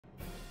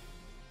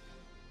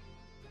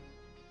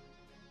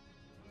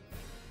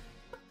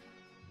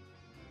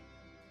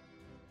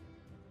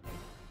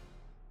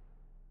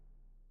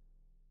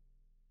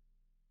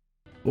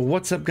Well,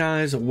 what's up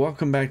guys,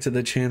 welcome back to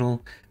the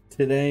channel.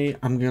 Today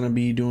I'm going to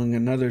be doing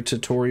another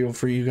tutorial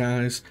for you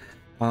guys.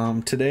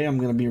 Today I'm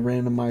going to be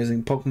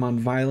randomizing Pokemon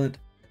Violet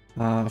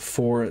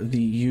for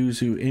the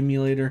Yuzu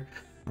emulator.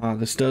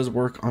 This does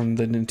work on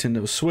the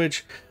Nintendo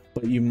Switch,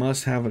 but you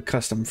must have a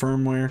custom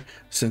firmware.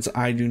 Since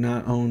I do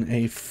not own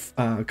a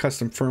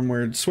custom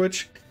firmware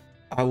Switch,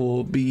 I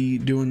will be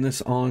doing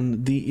this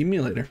on the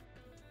emulator.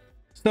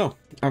 So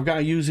I've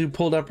got Yuzu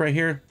pulled up right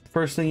here.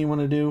 First thing you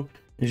want to do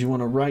is you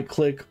want to right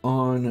click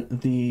on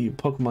the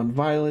Pokemon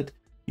Violet.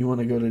 You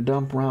want to go to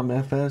dump ROM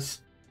FS,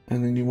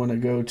 and then you want to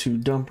go to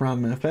dump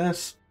ROM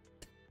FS.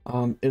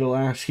 It'll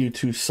ask you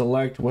to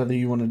select whether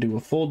you want to do a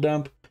full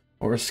dump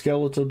or a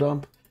skeletal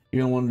dump.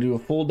 You're going to want to do a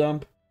full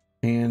dump,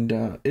 and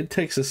it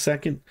takes a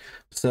second.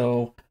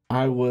 So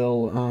I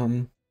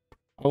will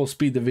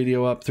speed the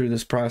video up through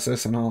this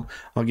process, and I'll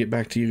get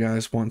back to you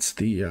guys once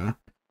the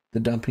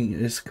dumping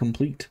is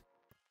complete.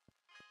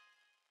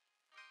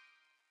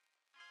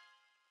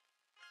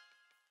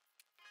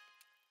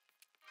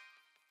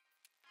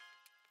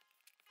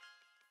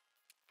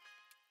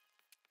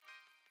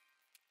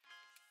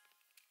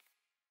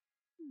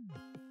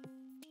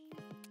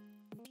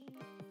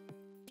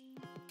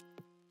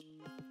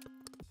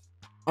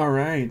 All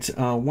right,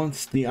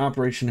 once the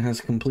operation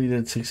has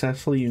completed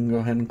successfully, you can go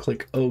ahead and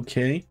click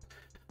OK.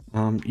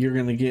 You're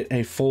going to get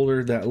a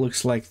folder that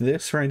looks like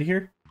this right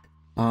here.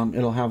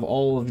 It'll have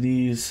all of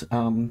these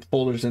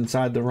folders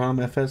inside the ROM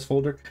FS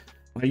folder.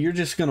 You're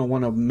just going to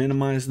want to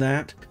minimize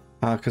that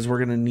because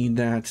we're going to need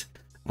that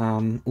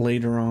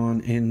later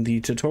on in the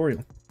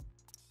tutorial.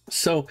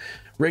 So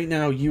right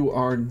now you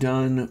are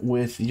done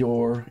with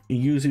your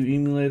Yuzu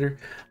emulator.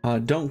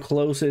 Don't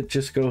close it,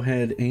 just go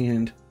ahead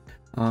and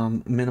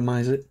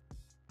minimize it.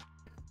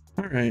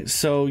 All right,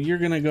 so you're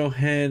gonna go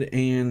ahead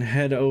and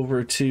head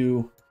over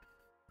to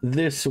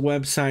this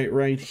website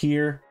right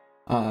here,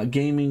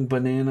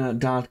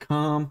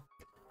 gamingbanana.com.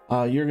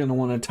 You're gonna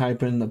want to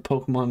type in the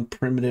Pokemon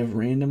Primitive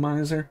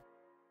Randomizer.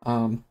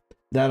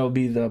 That'll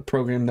be the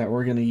program that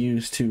we're gonna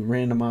use to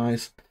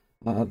randomize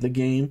the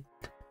game.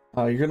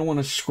 You're gonna want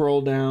to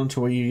scroll down to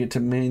where you get to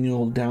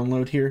manual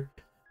download here.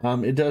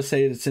 It does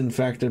say it's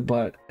infected,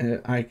 but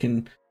I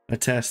can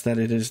attest that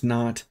it is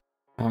not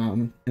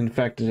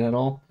infected at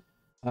all,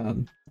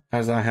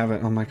 as I have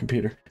it on my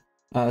computer.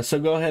 So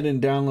go ahead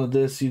and download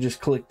this. You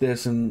just click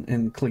this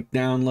and click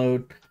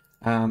download,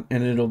 and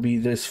it'll be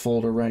this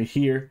folder right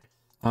here.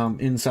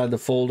 Inside the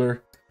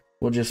folder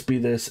will just be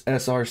this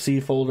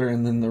src folder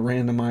and then the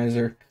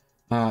randomizer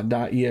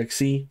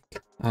 .exe.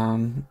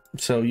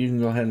 So you can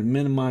go ahead and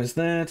minimize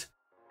that,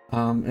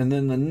 and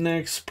then the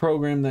next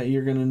program that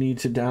you're going to need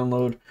to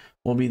download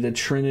will be the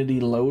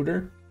Trinity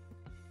Loader,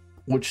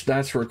 which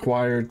that's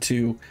required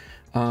to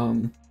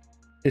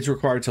it's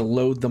required to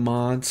load the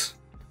mods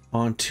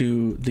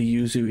onto the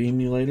Yuzu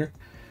emulator.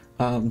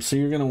 So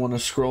you're going to want to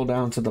scroll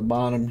down to the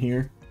bottom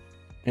here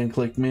and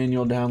click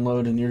manual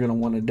download, and you're going to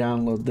want to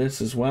download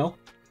this as well.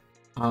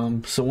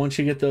 So once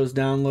you get those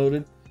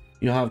downloaded,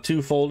 you'll have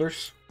two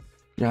folders.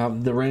 You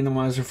have the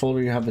randomizer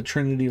folder, you have the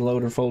Trinity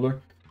Loader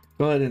folder.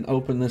 Go ahead and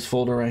open this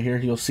folder right here.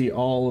 You'll see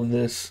all of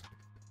this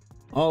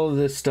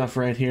stuff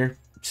right here.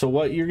 So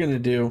what you're going to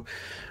do,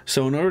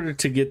 so in order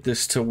to get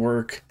this to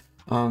work,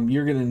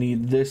 you're going to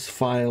need this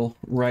file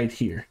right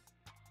here.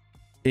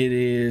 It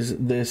is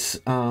this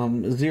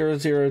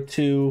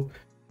 002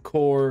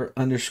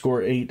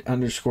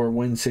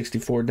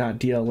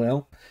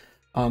 core_8_win64.dll.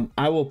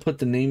 I will put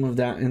the name of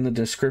that in the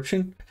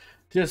description.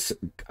 Just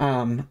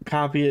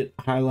copy it,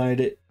 highlight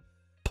it,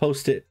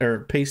 post it or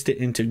paste it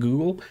into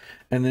Google,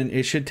 and then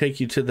it should take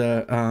you to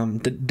the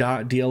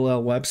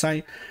 .dll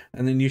website,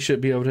 and then you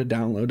should be able to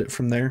download it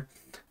from there,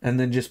 and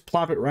then just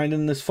plop it right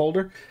in this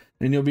folder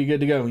and you'll be good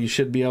to go. You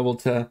should be able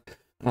to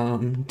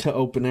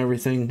open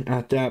everything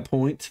at that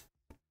point.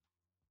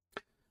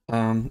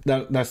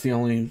 That's the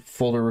only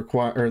folder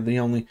required, or the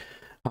only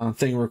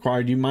thing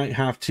required. You might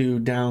have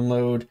to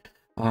download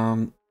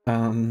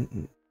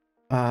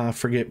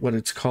forget what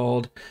it's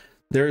called.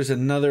 There is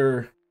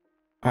another,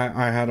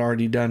 I had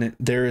already done it.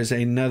 There is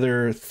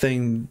another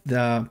thing,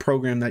 the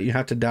program that you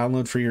have to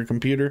download for your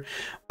computer,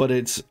 but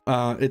it's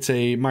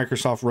a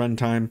Microsoft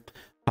runtime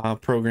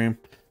program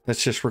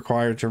that's just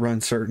required to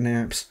run certain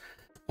apps.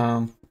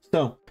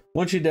 So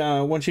once you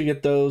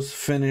get those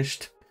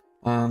finished,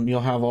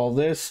 you'll have all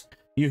this.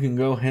 You can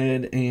go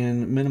ahead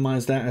and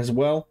minimize that as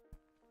well.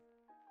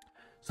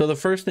 So the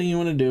first thing you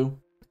want to do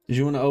is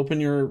you want to open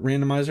your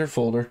randomizer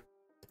folder.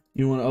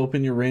 You want to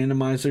open your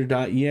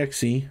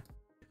randomizer.exe.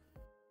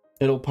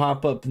 It'll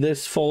pop up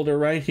this folder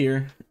right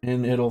here,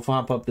 and it'll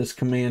pop up this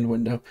command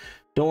window.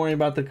 Don't worry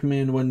about the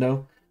command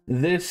window.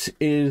 This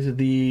is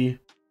the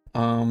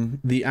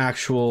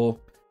actual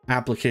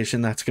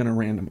application that's going to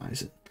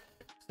randomize it.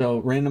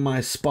 So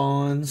randomize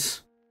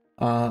spawns.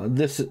 So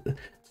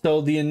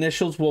the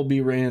initials will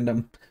be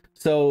random.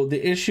 So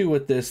the issue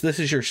with this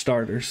is your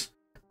starters.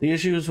 The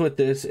issues with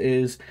this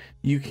is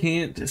you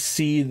can't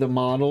see the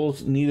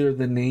models, neither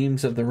the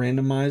names of the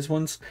randomized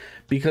ones,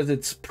 because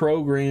it's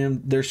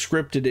programmed, they're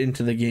scripted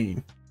into the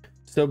game.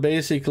 So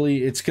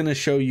basically it's going to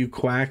show you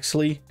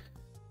Quaxley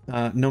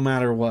no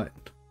matter what,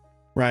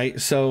 right?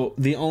 So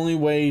the only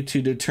way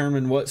to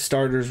determine what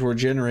starters were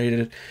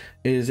generated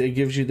is it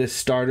gives you this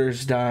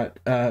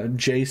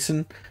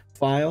starters.json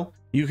file.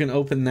 You can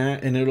open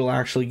that and it'll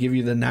actually give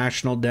you the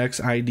national dex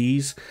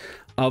IDs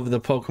of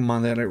the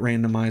Pokemon that it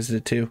randomized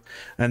it to.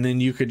 And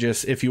then you could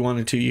just, if you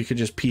wanted to, you could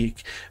just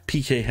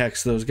PK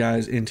hex those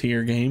guys into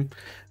your game,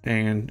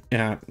 and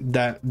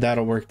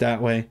that'll work that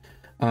way.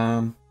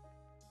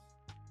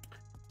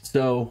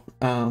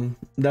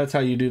 That's how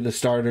you do the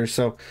starters.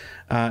 So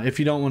if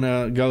you don't want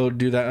to go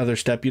do that other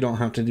step, you don't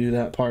have to do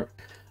that part.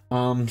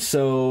 And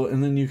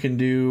then you can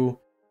do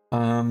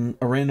a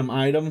random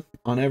item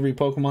on every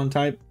Pokemon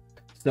type.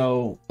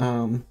 So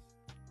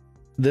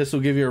this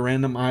will give you a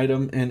random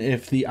item, and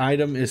if the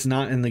item is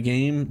not in the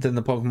game, then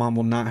the Pokemon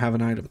will not have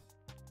an item.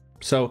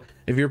 So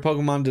if your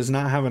Pokemon does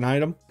not have an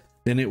item,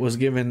 then it was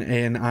given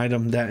an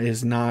item that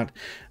is not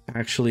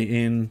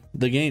actually in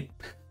the game.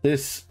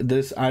 This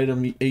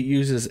item, it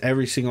uses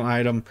every single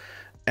item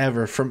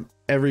ever from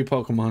every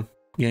Pokemon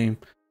game.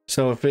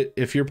 So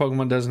if your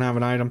Pokemon doesn't have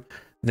an item,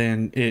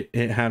 then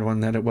it had one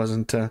that it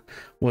wasn't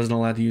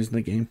allowed to use in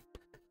the game.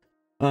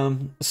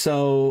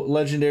 So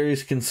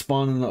legendaries can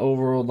spawn in the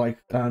overworld like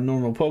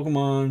normal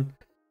Pokemon.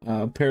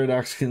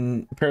 Paradox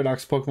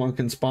Pokemon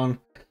can spawn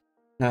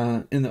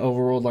in the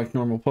overworld like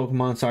normal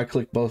Pokemon. So I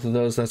clicked both of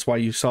those. That's why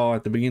you saw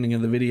at the beginning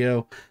of the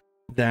video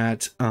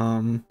that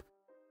that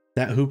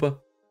Hoopa.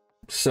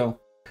 So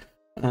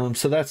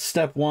that's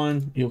step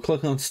 1. You'll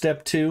click on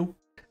step 2.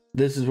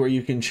 This is where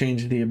you can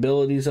change the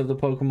abilities of the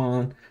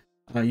Pokemon.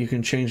 You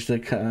can change the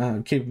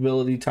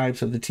capability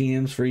types of the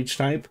TMs for each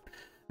type.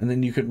 And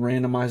then you could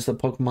randomize the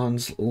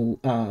Pokemon's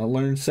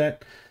learn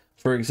set.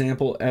 For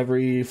example,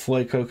 every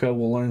Fuecoco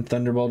will learn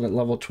Thunderbolt at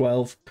level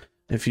 12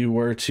 if you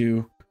were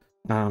to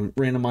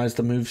randomize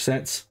the move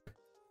sets.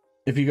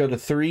 If you go to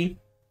 3,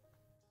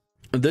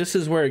 this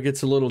is where it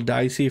gets a little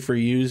dicey for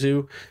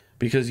Yuzu,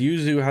 because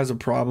Yuzu has a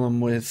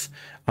problem with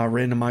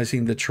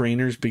randomizing the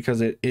trainers,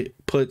 because it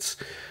puts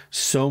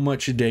so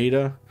much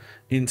data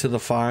into the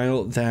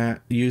file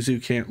that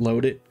Yuzu can't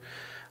load it.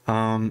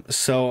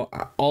 So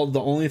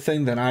the only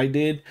thing that I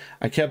did,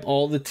 I kept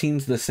all the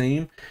teams the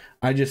same.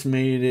 I just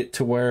made it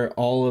to where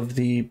all of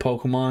the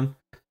Pokemon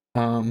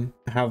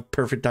have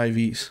perfect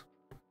IVs.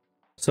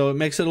 So it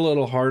makes it a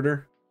little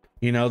harder.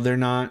 You know, they're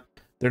not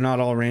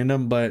all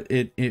random, but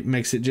it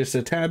makes it just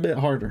a tad bit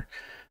harder.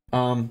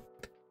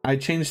 I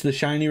changed the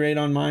shiny rate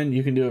on mine.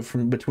 You can do it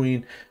from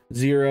between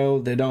 0,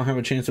 they don't have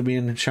a chance of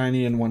being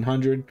shiny, and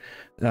 100,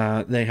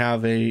 they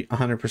have a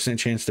 100%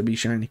 chance to be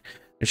shiny.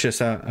 It's just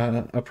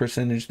a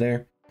percentage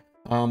there.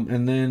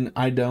 And then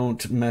I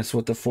don't mess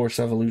with the Force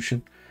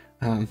Evolution.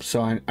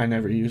 So I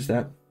never use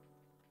that.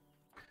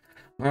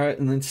 All right,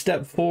 and then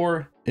step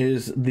 4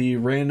 is the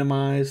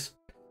randomize.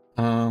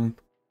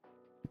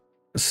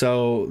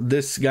 So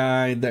this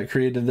guy that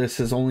created this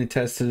has only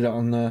tested it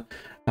on the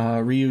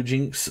Ryu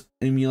Jinx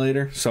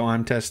emulator. So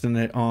I'm testing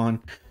it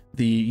on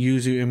the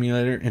Yuzu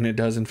emulator, and it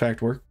does in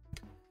fact work.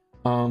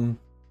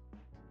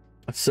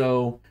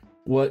 So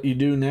what you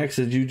do next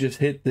is you just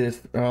hit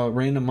this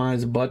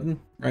randomize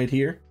button right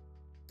here,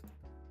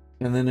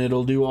 and then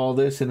it'll do all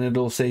this, and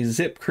it'll say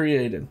zip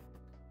created.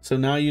 So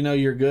now you know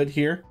you're good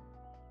here.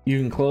 You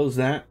can close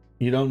that.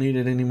 You don't need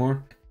it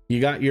anymore.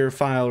 You got your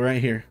file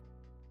right here.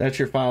 That's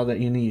your file that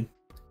you need.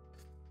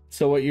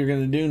 So what you're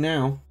going to do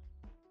now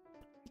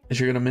is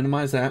you're going to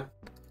minimize that.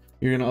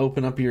 You're going to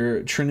open up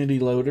your Trinity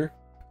loader.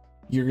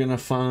 You're going to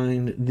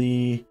find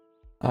the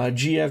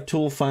GF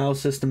tool file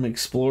system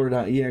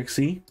explorer.exe.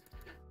 You're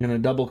going to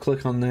double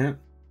click on that.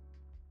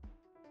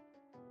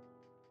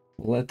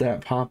 Let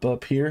that pop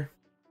up here.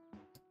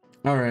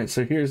 All right,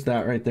 so here's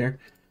that right there.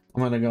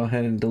 I'm going to go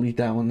ahead and delete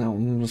that one. That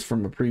one was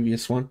from a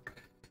previous one.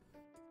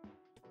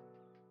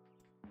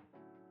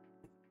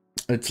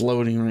 It's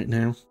loading right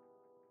now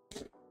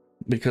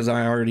because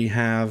I already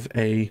have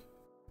a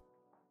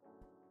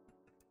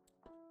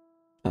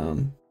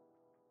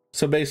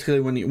so basically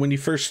when you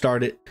first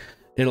start it,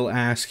 it'll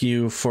ask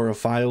you for a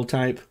file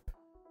type.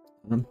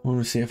 Let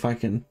me see if I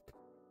can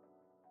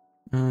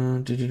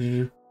I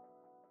think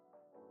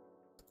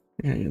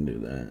I can do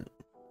that.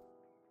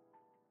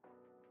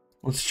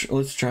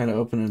 Let's try to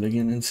open it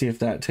again and see if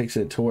that takes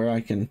it to where I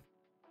can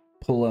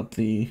pull up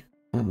the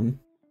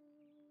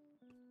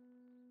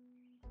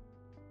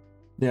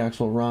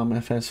actual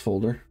ROM-FS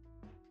folder.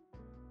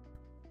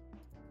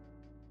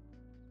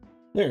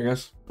 There it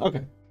goes.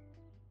 Okay.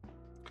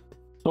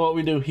 So what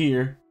we do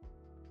here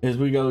is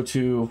we go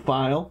to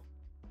File,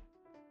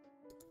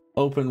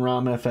 Open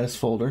ROM-FS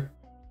folder.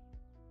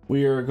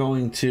 We are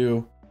going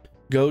to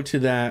go to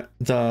the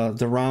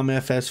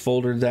ROM-FS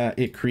folder that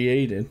it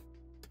created.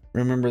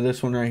 Remember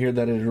this one right here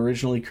that it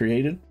originally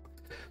created?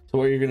 So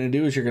what you're going to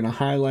do is you're going to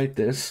highlight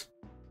this.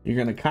 You're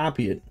going to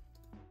copy it.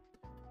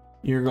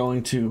 You're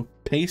going to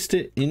paste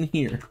it in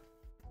here.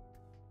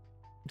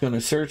 Going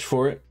to search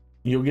for it.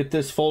 You'll get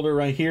this folder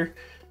right here.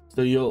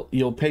 So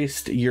you'll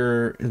paste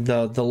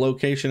the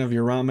location of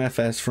your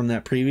ROM-FS from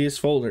that previous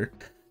folder.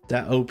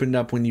 that opened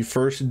up when you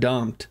first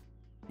dumped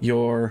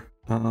your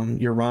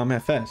ROM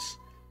FS.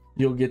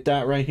 You'll get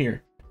that right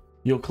here.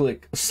 You'll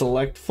click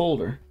select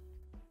folder,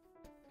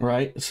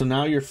 right? So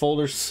now your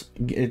folder's,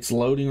 it's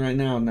loading right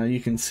now. Now you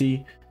can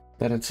see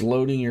that it's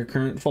loading your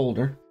current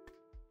folder.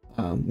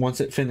 Once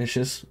it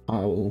finishes,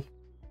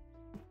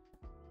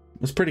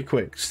 it's pretty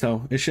quick,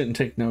 so it shouldn't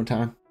take no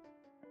time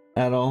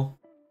at all.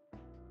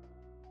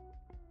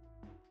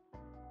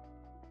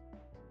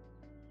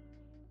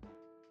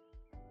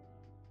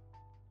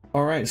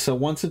 All right, so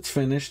once it's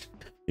finished,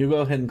 you go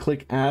ahead and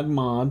click add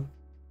mod.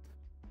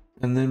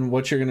 And then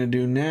what you're going to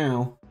do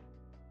now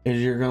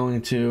is you're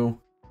going to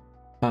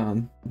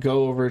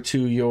go over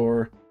to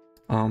your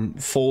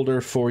folder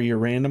for your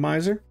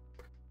randomizer.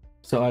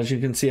 So as you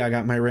can see, I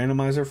got my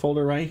randomizer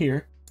folder right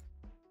here.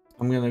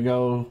 I'm going to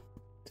go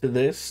to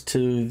this,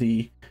 to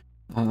the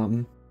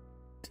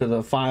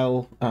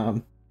file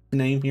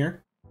name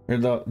here, or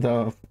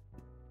the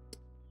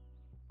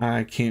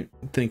I can't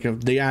think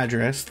of the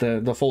address,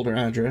 the folder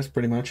address,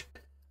 pretty much.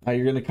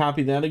 You're going to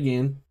copy that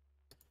again.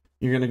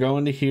 You're going to go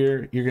into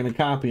here. You're going to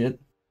copy it,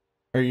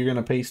 or you're going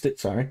to paste it.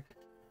 Sorry.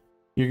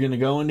 You're going to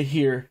go into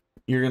here.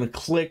 You're going to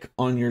click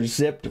on your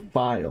zipped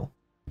file.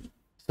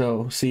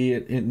 So see,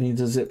 it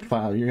needs a zip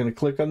file. You're going to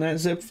click on that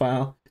zip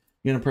file.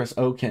 You're going to press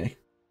OK.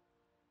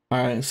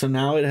 All right. So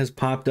now it has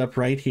popped up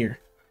right here.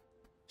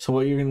 So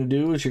what you're going to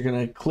do is you're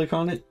going to click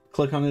on it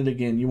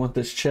again. You want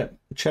this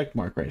check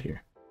mark right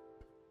here.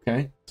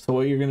 Okay, so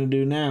what you're going to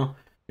do now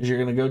is you're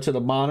going to go to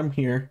the bottom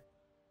here,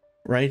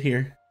 right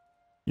here.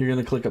 You're going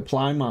to click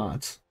apply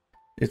mods.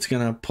 It's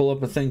going to pull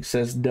up a thing that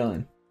says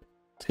done.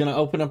 It's going to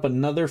open up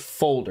another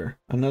folder,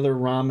 another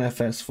ROM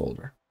FS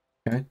folder.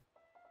 Okay,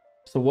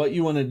 so what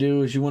you want to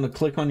do is you want to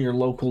click on your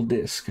local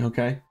disk.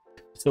 Okay,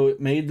 so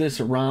it made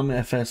this ROM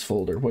FS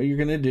folder. What you're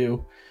going to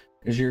do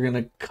is you're going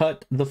to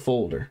cut the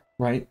folder,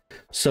 right?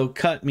 So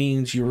cut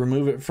means you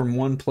remove it from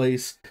one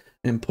place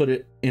and put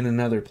it in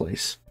another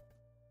place.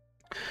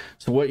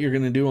 So what you're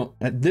going to do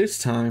at this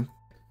time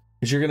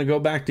is you're going to go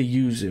back to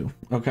Yuzu.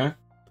 Okay,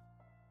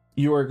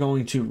 you are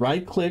going to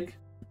right click.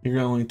 You're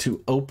going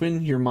to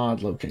open your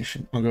mod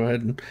location. I'll go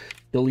ahead and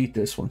delete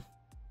this one.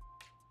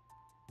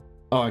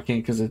 Oh, I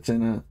can't because it's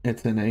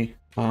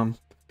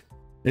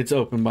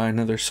open by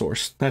another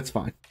source. That's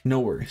fine, no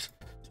worries.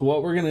 So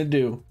what we're going to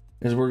do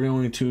is we're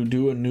going to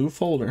do a new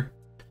folder,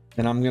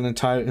 and I'm going to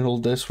title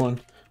this one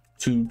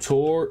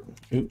tutorial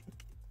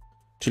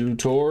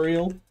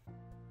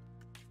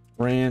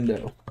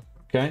rando.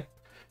 Okay,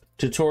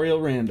 tutorial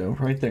rando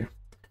right there.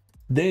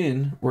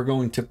 Then we're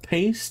going to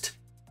paste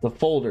the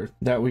folder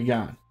that we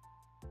got,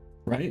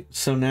 right?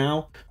 So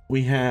now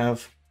we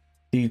have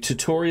the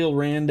tutorial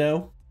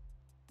rando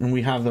and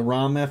we have the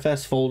ROM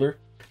FS folder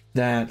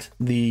that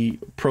the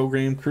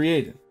program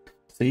created.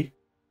 See,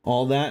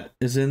 all that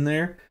is in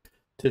there.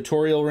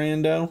 Tutorial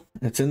rando,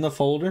 it's in the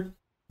folder.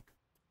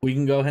 We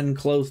can go ahead and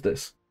close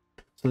this.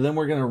 So then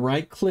we're going to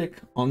right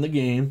click on the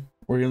game.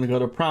 We're going to go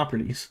to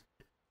properties.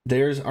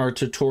 There's our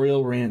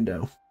tutorial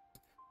rando.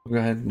 We'll go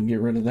ahead and get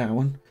rid of that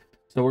one.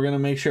 So we're going to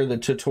make sure the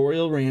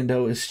tutorial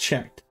rando is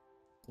checked.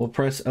 We'll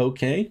press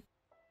OK.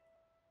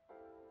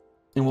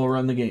 And we'll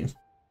run the game.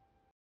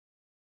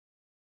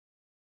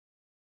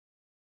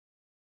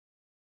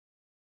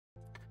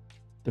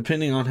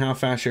 Depending on how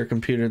fast your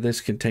computer,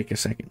 this could take a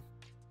second.